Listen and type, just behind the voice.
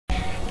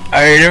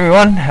Alright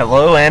everyone,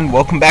 hello and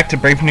welcome back to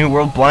Brave New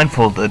World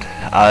Blindfolded.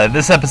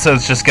 This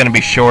episode's just gonna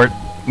be short,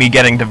 me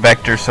getting to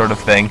Vector sort of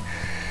thing.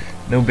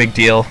 No big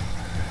deal.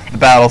 The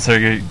battles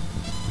are...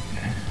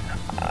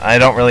 I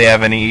don't really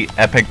have any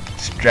epic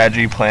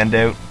strategy planned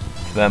out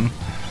for them.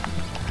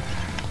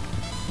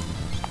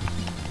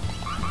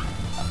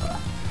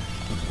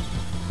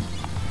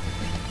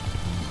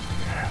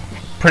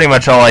 Pretty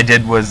much all I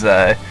did was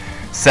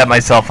set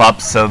myself up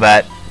so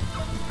that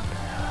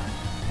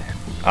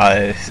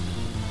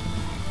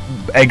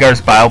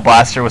Edgar's Bile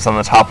Blaster was on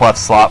the top left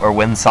slot where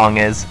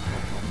Windsong is,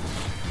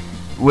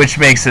 which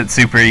makes it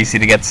super easy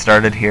to get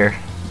started here.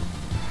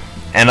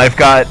 And I've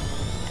got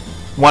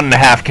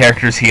 1.5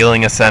 characters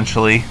healing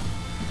essentially.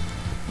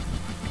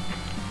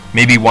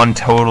 Maybe one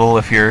total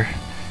if you're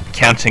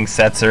counting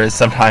Setzer as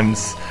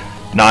sometimes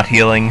not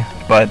healing,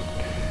 but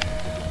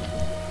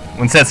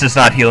when Setzer's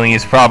not healing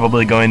he's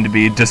probably going to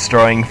be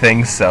destroying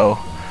things, so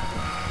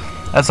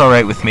that's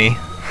alright with me.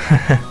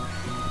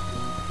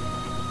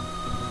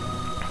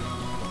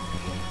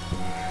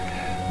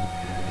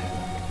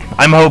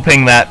 I'm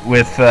hoping that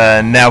with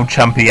now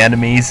chumpy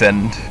enemies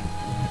and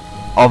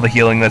all the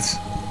healing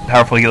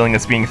powerful healing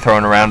that's being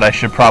thrown around, I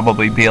should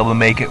probably be able to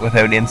make it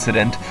without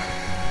incident.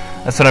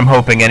 That's what I'm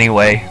hoping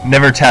anyway.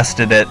 Never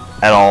tested it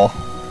at all,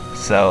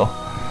 so.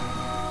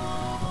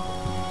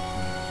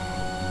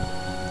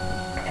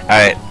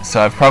 Alright, so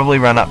I've probably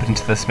run up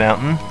into this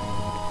mountain.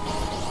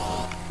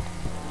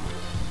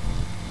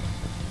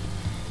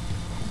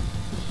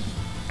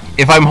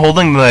 If I'm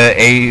holding the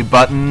A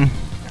button,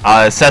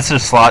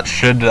 Setzer's slot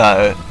should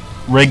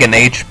rig an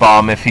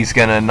H-bomb if he's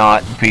gonna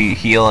not be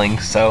healing,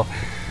 so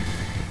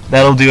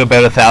that'll do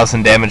about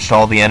 1,000 damage to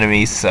all the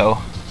enemies, so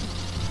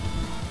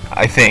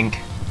I think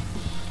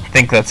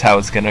that's how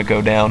it's gonna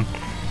go down.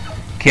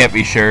 Can't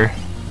be sure.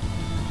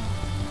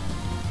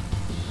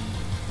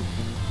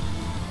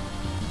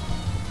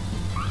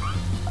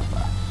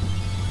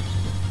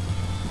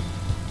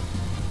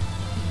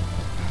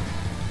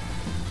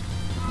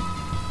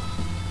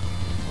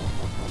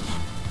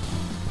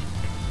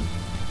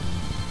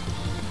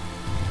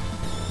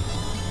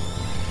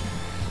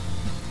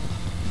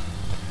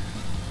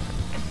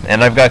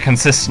 And I've got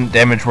consistent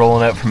damage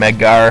rolling out from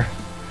Edgar,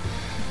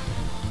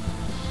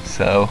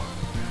 so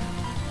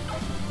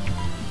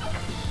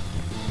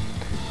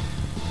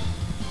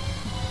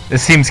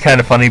this seems kind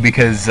of funny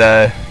because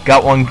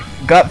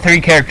got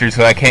 3 characters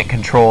who I can't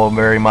control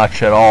very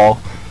much at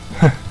all,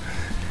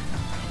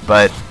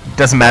 but it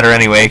doesn't matter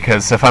anyway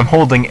because if I'm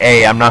holding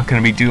A, I'm not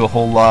going to be doing a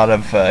whole lot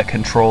of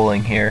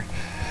controlling here.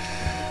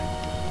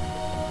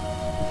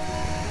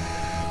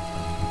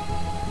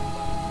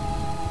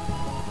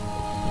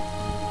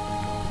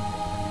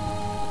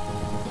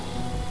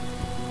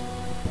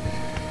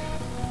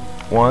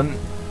 One,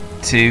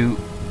 2,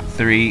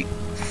 3,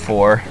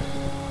 4,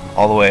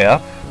 all the way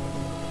up.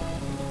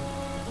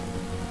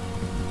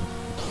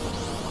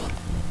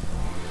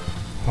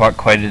 Walked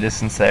quite a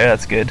distance there,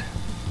 that's good.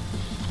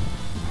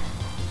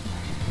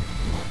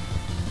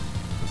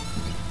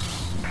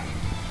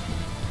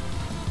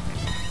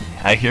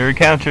 I hear a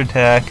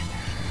counterattack.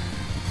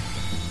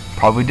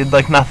 Probably did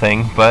like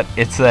nothing, but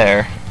it's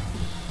there.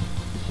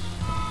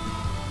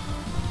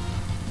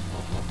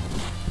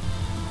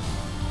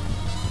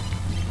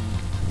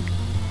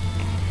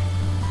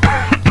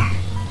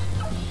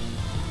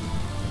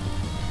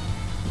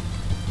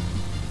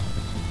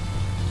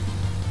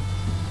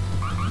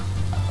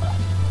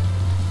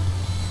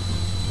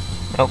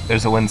 Oh,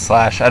 there's a Wind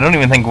Slash. I don't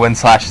even think Wind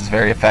Slash is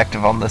very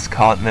effective on this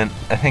continent.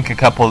 I think a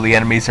couple of the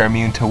enemies are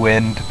immune to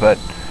wind, but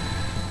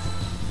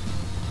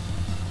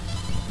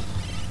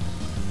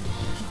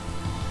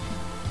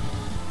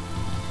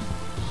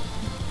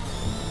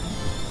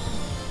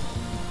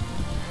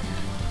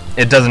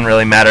it doesn't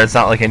really matter. It's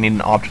not like I need an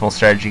optimal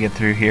strategy to get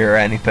through here or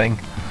anything.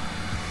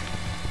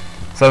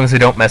 As long as I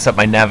don't mess up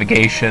my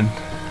navigation,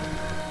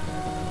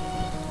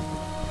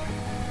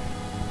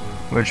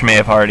 which may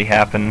have already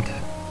happened.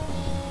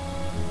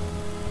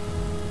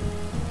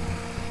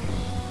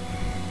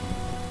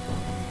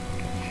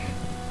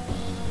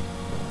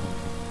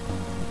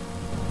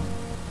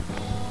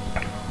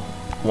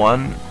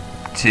 One,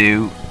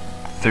 2,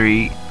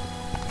 3,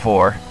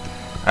 4.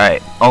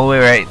 Alright, all the way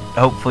right,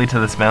 hopefully to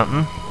this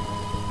mountain.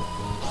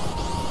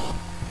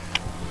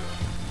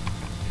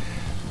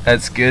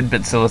 That's good,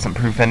 but still doesn't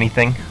prove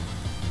anything.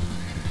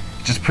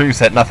 It just proves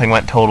that nothing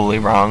went totally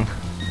wrong.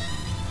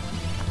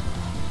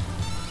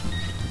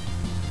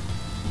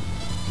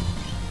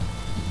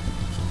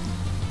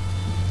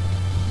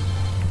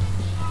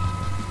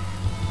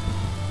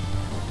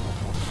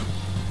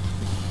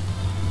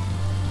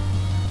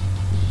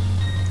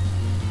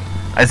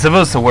 I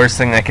suppose the worst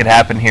thing that could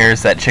happen here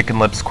is that Chicken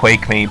Lips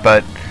quake me,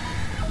 but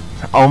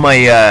all my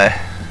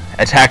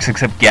attacks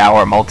except Gao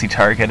are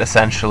multi-target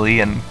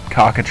essentially, and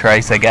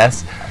Cockatrice, I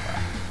guess.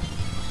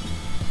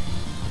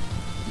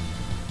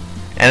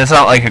 And it's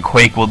not like a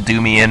quake will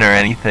do me in or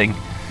anything.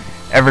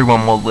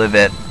 Everyone will live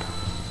it.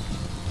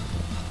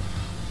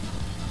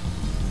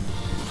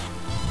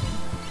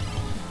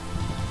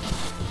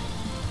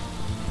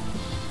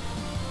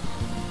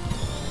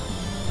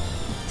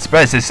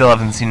 Surprised I still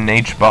haven't seen an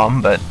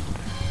H-bomb, but...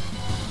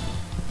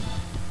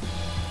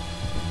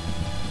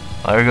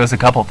 well, there goes a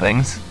couple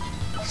things.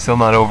 Still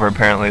not over,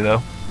 apparently,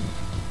 though.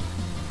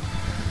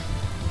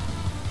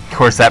 Of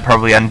course, that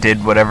probably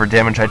undid whatever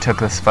damage I took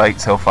this fight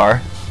so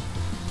far.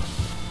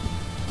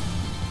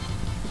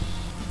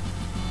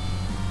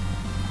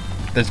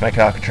 There's my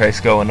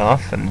cockatrice going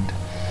off, and...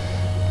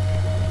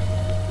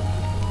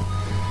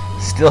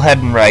 still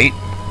heading right.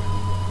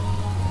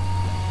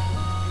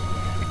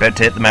 About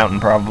to hit the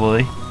mountain,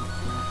 probably.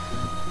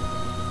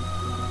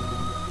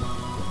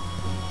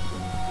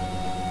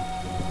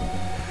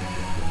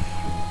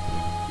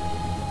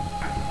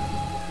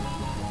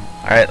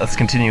 Alright, let's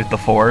continue with the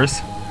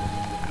 4s.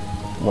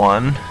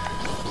 1.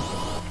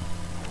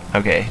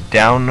 Okay,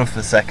 down of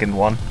the second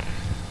one.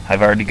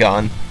 I've already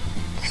gone.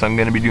 So I'm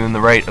going to be doing the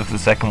right of the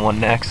second one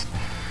next.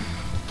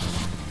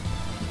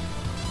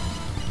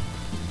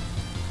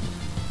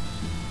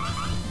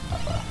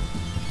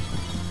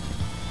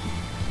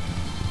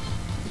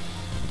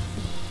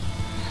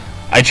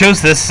 I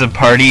chose this as a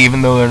party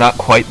even though they're not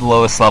quite the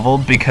lowest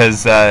leveled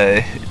because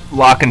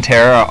Locke and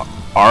Terra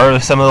are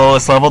some of the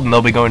lowest leveled and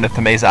they'll be going to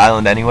Thermesa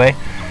Island anyway.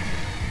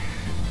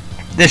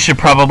 This should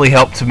probably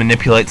help to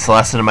manipulate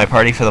Celeste into my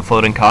party for the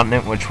floating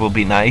continent, which will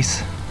be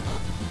nice.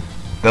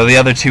 Though the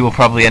other two will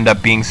probably end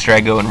up being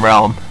Strago and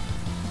Realm.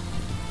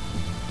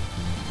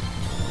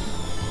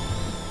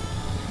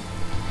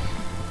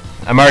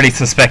 I'm already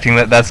suspecting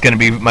that that's going to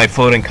be my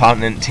floating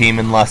continent team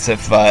unless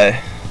if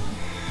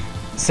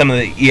some of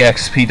the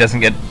EXP doesn't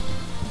get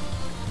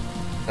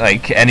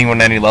like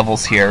anyone any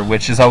levels here,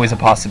 which is always a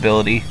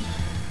possibility.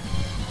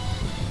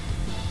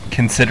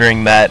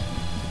 Considering that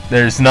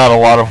there's not a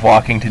lot of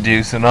walking to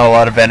do, so not a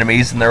lot of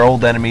enemies, and they're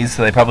old enemies,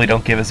 so they probably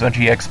don't give as much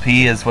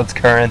EXP as what's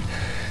current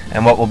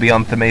and what will be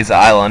on Thermesa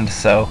Island,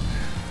 so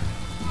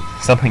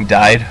something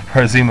died,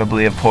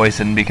 presumably of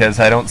poison, because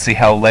I don't see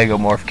how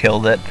Legomorph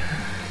killed it.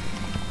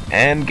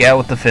 And Gal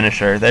with the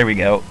finisher, there we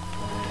go.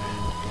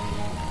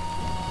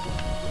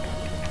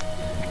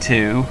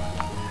 2,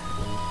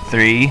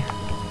 3,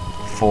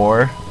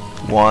 4,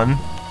 1,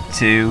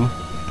 2,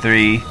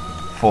 3,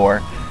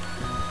 4.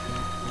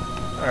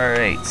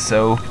 Alright,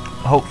 so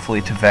hopefully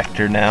to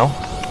Vector now.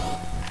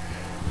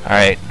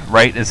 Alright,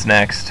 right is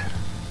next.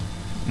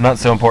 Not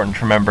so important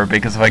to remember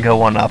because if I go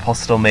one up I'll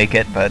still make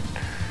it, but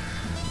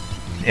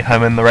if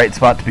I'm in the right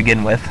spot to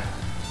begin with.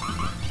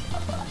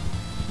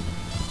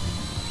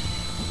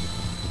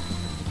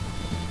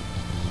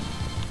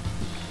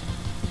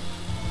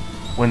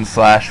 Wind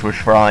Slash, which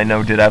for all I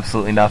know did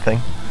absolutely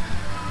nothing.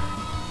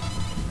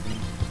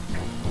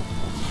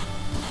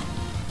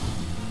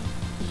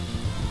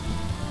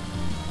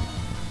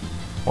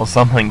 Well,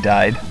 something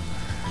died.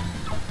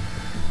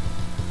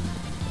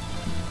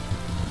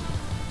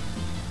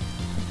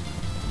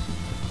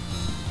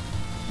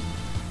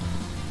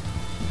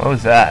 What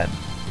was that?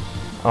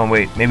 Oh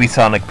wait, maybe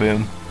Sonic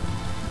Boom.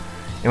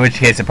 In which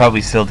case it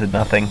probably still did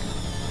nothing.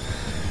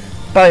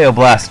 Bio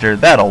Blaster,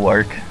 that'll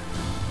work.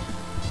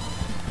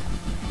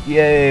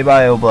 Yay,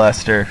 Bio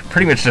Blaster.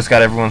 Pretty much just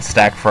got everyone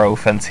stacked for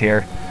offense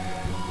here.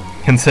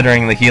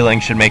 Considering the healing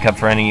should make up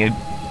for any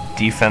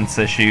defense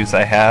issues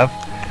I have.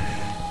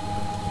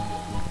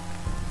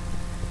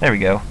 There we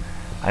go.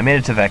 I made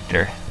it to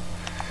Vector.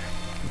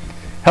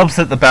 Helps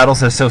that the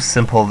battles are so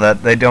simple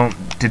that they don't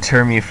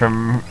deter me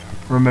from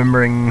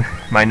remembering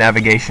my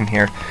navigation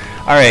here.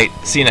 Alright,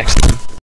 see you next time.